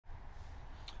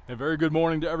A very good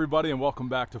morning to everybody and welcome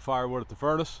back to Firewood at the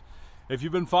Furnace. If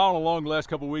you've been following along the last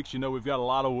couple of weeks, you know we've got a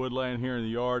lot of wood laying here in the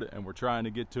yard and we're trying to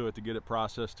get to it to get it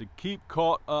processed to keep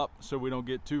caught up so we don't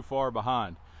get too far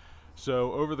behind.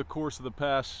 So over the course of the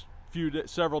past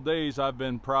several days, I've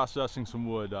been processing some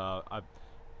wood. I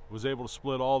was able to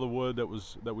split all the wood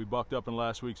that we bucked up in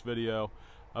last week's video.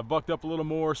 I've bucked up a little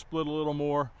more, split a little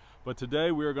more, but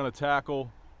today we are going to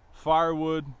tackle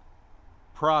firewood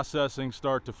processing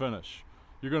start to finish.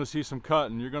 You're going to see some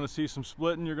cutting, you're going to see some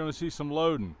splitting, you're going to see some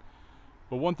loading.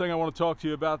 But one thing I want to talk to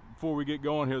you about before we get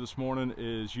going here this morning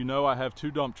is, you know, I have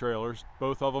two dump trailers.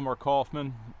 Both of them are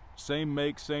Kaufman, same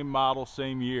make, same model,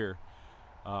 same year.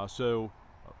 So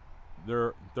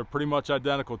they're pretty much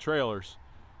identical trailers.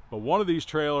 But one of these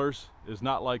trailers is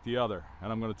not like the other,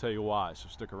 and I'm going to tell you why, so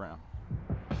stick around.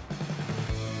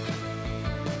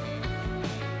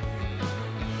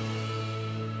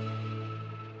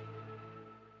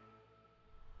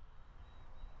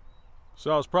 So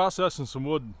I was processing some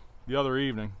wood the other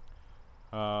evening,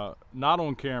 not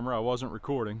on camera, I wasn't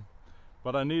recording,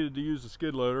 but I needed to use the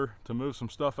skid loader to move some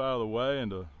stuff out of the way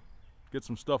and to get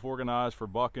some stuff organized for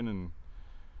bucking and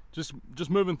just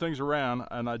moving things around.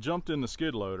 And I jumped in the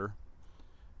skid loader,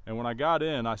 and when I got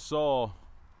in, I saw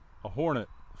a hornet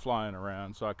flying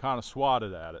around, so I kind of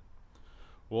swatted at it.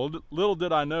 Well, little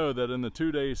did I know that in the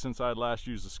 2 days since I had last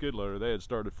used the skid loader, they had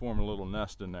started forming a little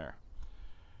nest in there.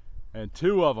 And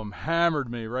two of them hammered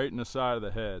me right in the side of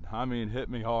the head. I mean, hit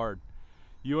me hard.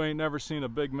 You ain't never seen a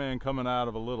big man coming out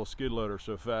of a little skid loader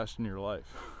so fast in your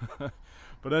life.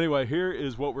 But anyway, here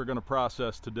is what we're going to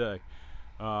process today.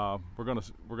 We're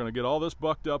gonna get all this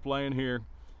bucked up laying here,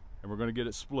 and we're going to get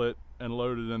it split and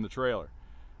loaded in the trailer.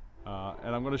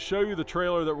 And I'm going to show you the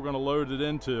trailer that we're going to load it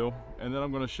into, and then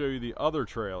I'm going to show you the other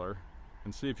trailer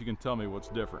and see if you can tell me what's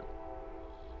different.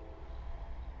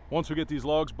 Once we get these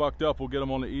logs bucked up, we'll get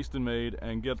them on the Eastonmade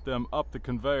and get them up the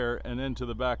conveyor and into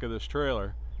the back of this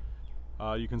trailer.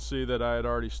 You can see that I had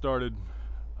already started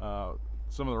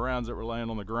some of the rounds that were laying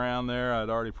on the ground there. I had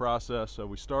already processed, so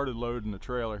we started loading the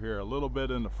trailer here a little bit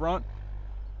in the front.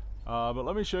 But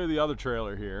let me show you the other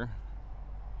trailer here.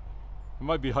 I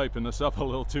might be hyping this up a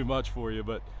little too much for you,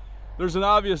 but there's an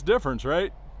obvious difference,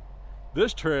 right?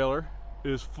 This trailer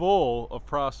is full of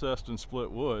processed and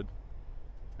split wood,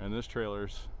 and this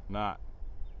trailer's not.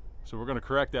 So we're going to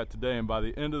correct that today, and by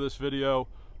the end of this video,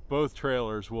 both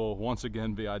trailers will once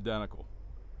again be identical.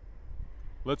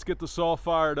 Let's get the saw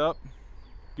fired up,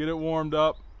 get it warmed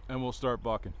up, and we'll start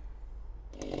bucking.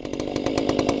 So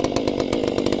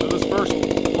this first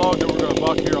log that we're going to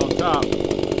buck here on top,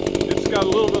 it's got a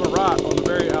little bit of rot on the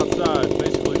very outside,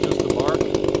 basically just the bark,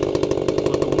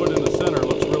 but the wood in the center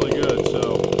looks really good.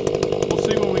 So we'll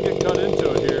see when we get cut into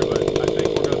it here, but I think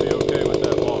we're going to be okay with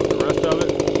that log. The rest of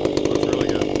it looks really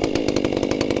good.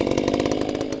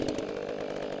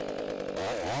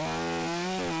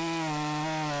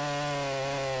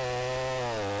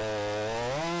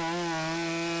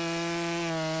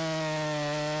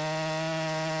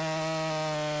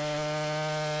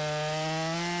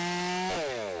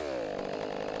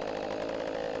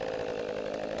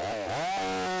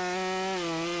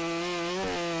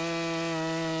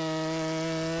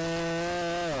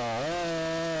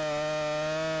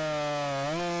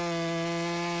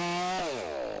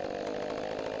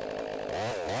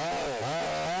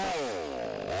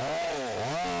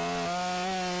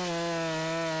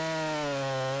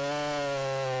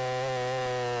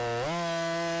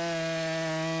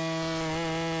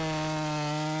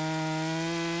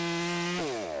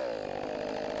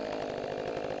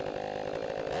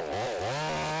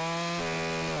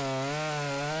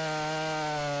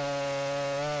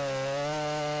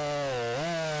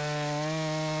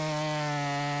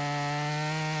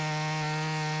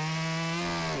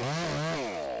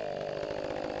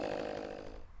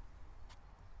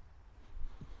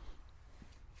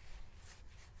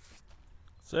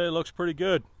 Say it looks pretty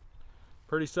good,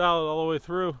 pretty solid all the way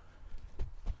through.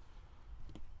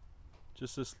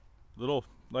 Just this little,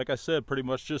 like I said, pretty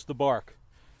much just the bark,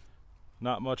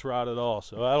 not much rot at all.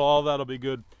 So all that'll be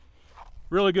good,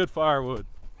 really good firewood.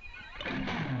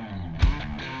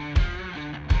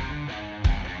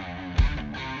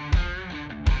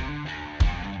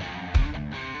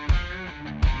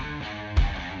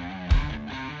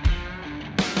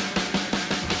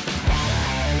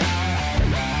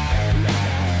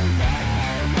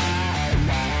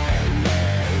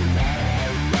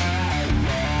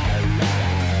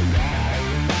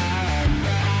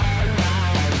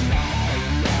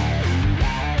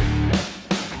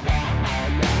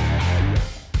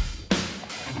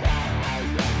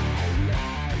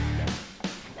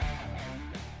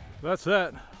 That's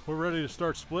that. we're ready to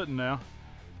start splitting now.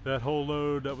 That whole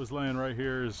load that was laying right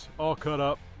here is all cut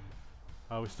up.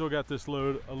 We still got this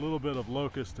load, a little bit of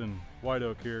locust and white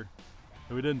oak here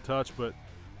that we didn't touch, but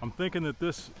I'm thinking that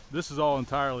this is all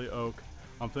entirely oak.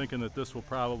 I'm thinking that this will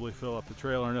probably fill up the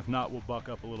trailer, and if not, we'll buck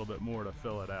up a little bit more to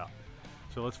fill it out.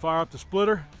 So let's fire up the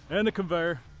splitter and the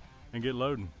conveyor and get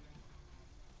loading.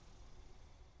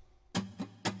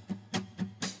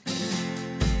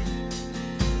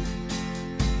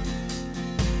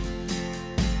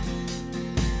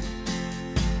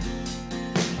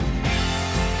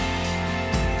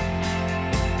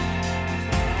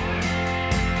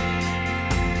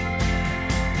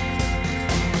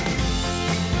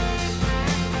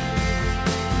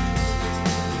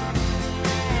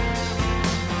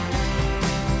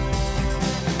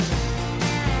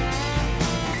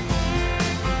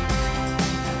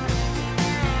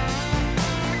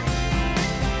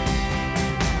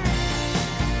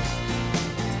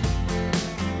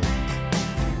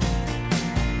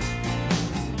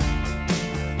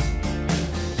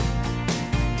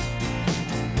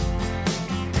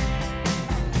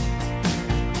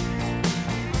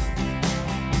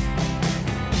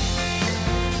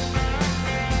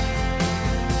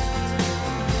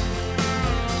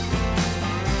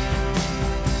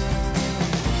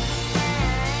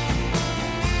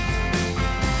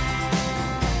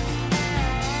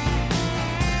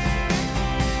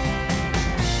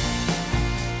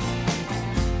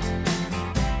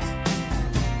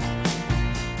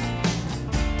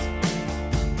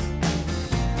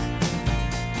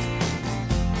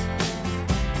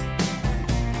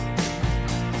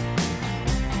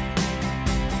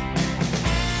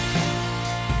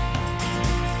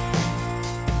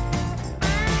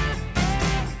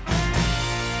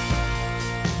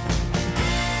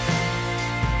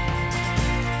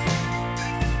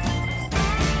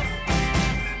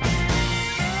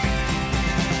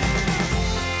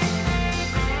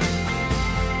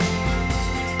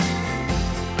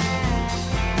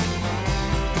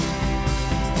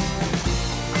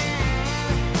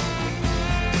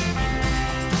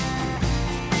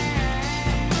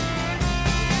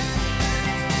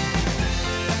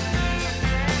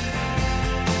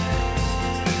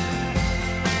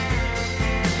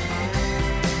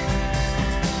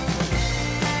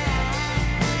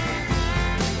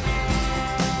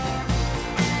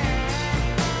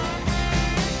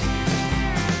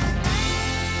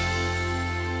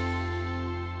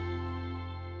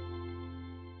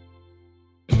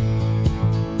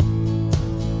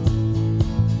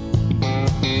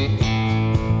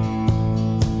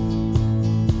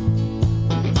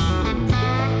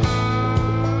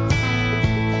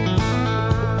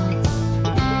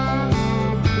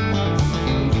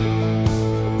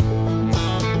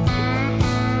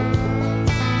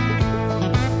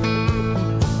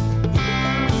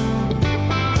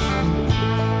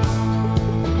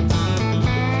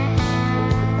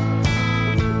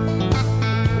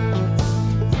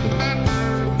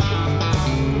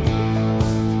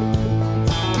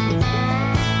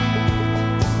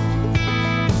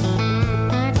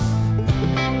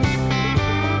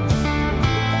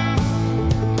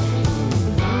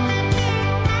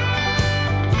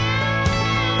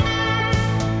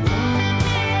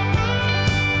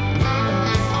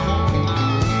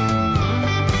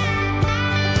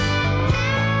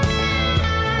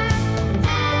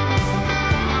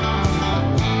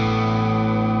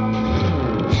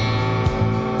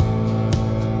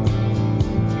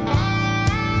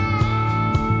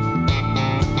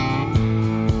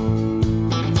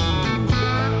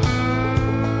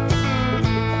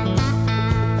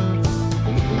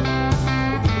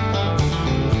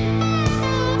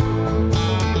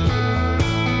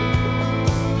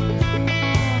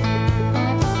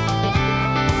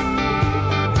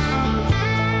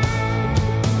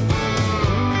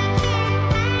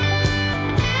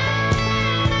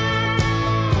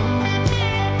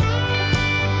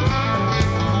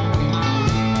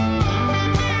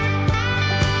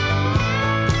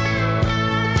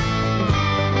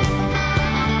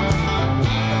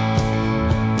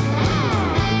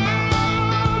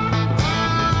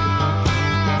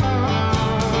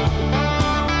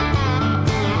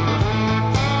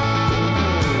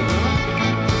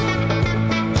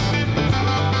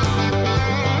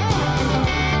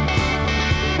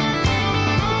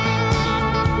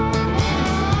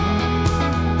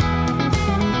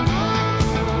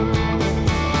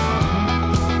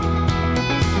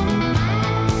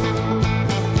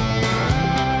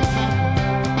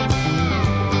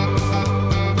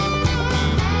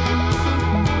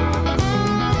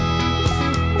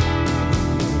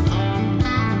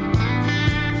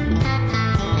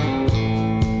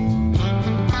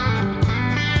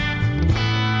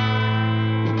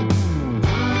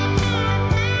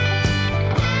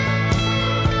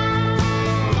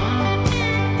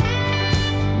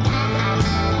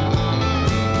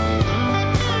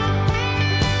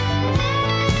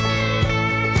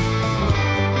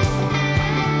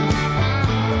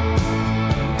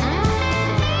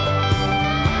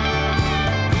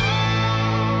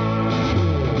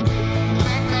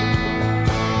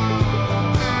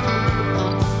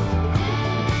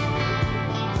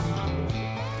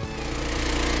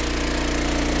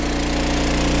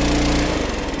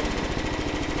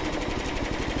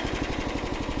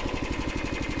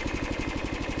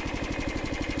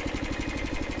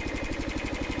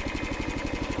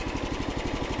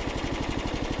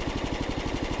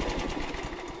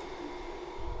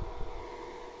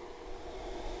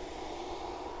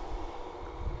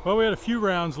 Well, we had a few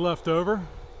rounds left over.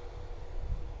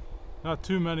 Not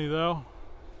too many though.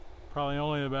 Probably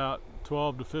only about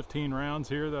 12 to 15 rounds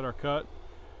here that are cut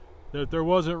that there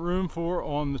wasn't room for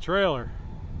on the trailer.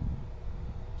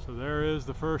 So there is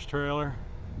the first trailer.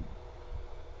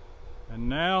 And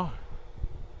now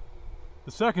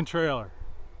the second trailer.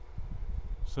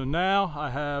 So now I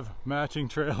have matching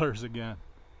trailers again.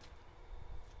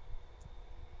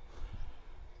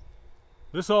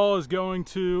 This all is going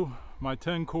to my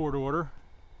 10 cord order,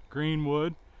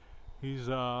 Greenwood. He's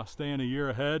staying a year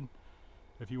ahead.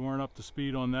 If you weren't up to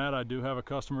speed on that, I do have a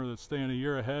customer that's staying a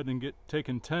year ahead and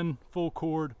taking 10 full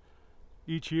cord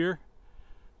each year.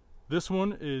 This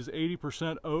one is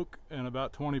 80% oak and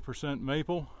about 20%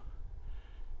 maple.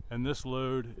 And this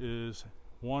load is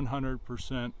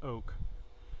 100% oak.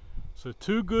 So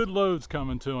 2 good loads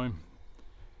coming to him.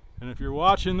 And if you're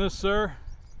watching this, sir,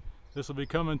 this will be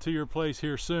coming to your place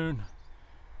here soon,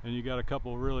 and you got a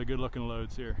couple really good looking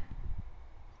loads here.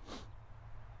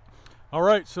 All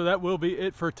right, so that will be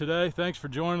it for today. Thanks for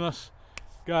joining us.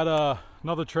 Got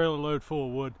another trailer load full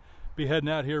of wood. Be heading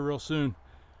out here real soon.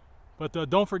 But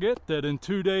don't forget that in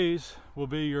 2 days will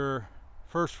be your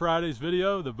First Friday's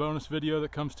video, the bonus video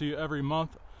that comes to you every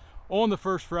month on the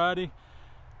first Friday.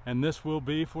 And this will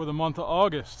be for the month of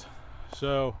August.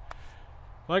 So,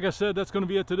 like I said, that's going to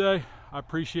be it today. I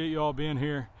appreciate you all being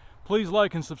here. Please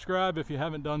like and subscribe if you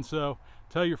haven't done so.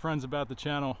 Tell your friends about the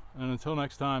channel. And until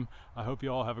next time, I hope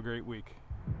you all have a great week.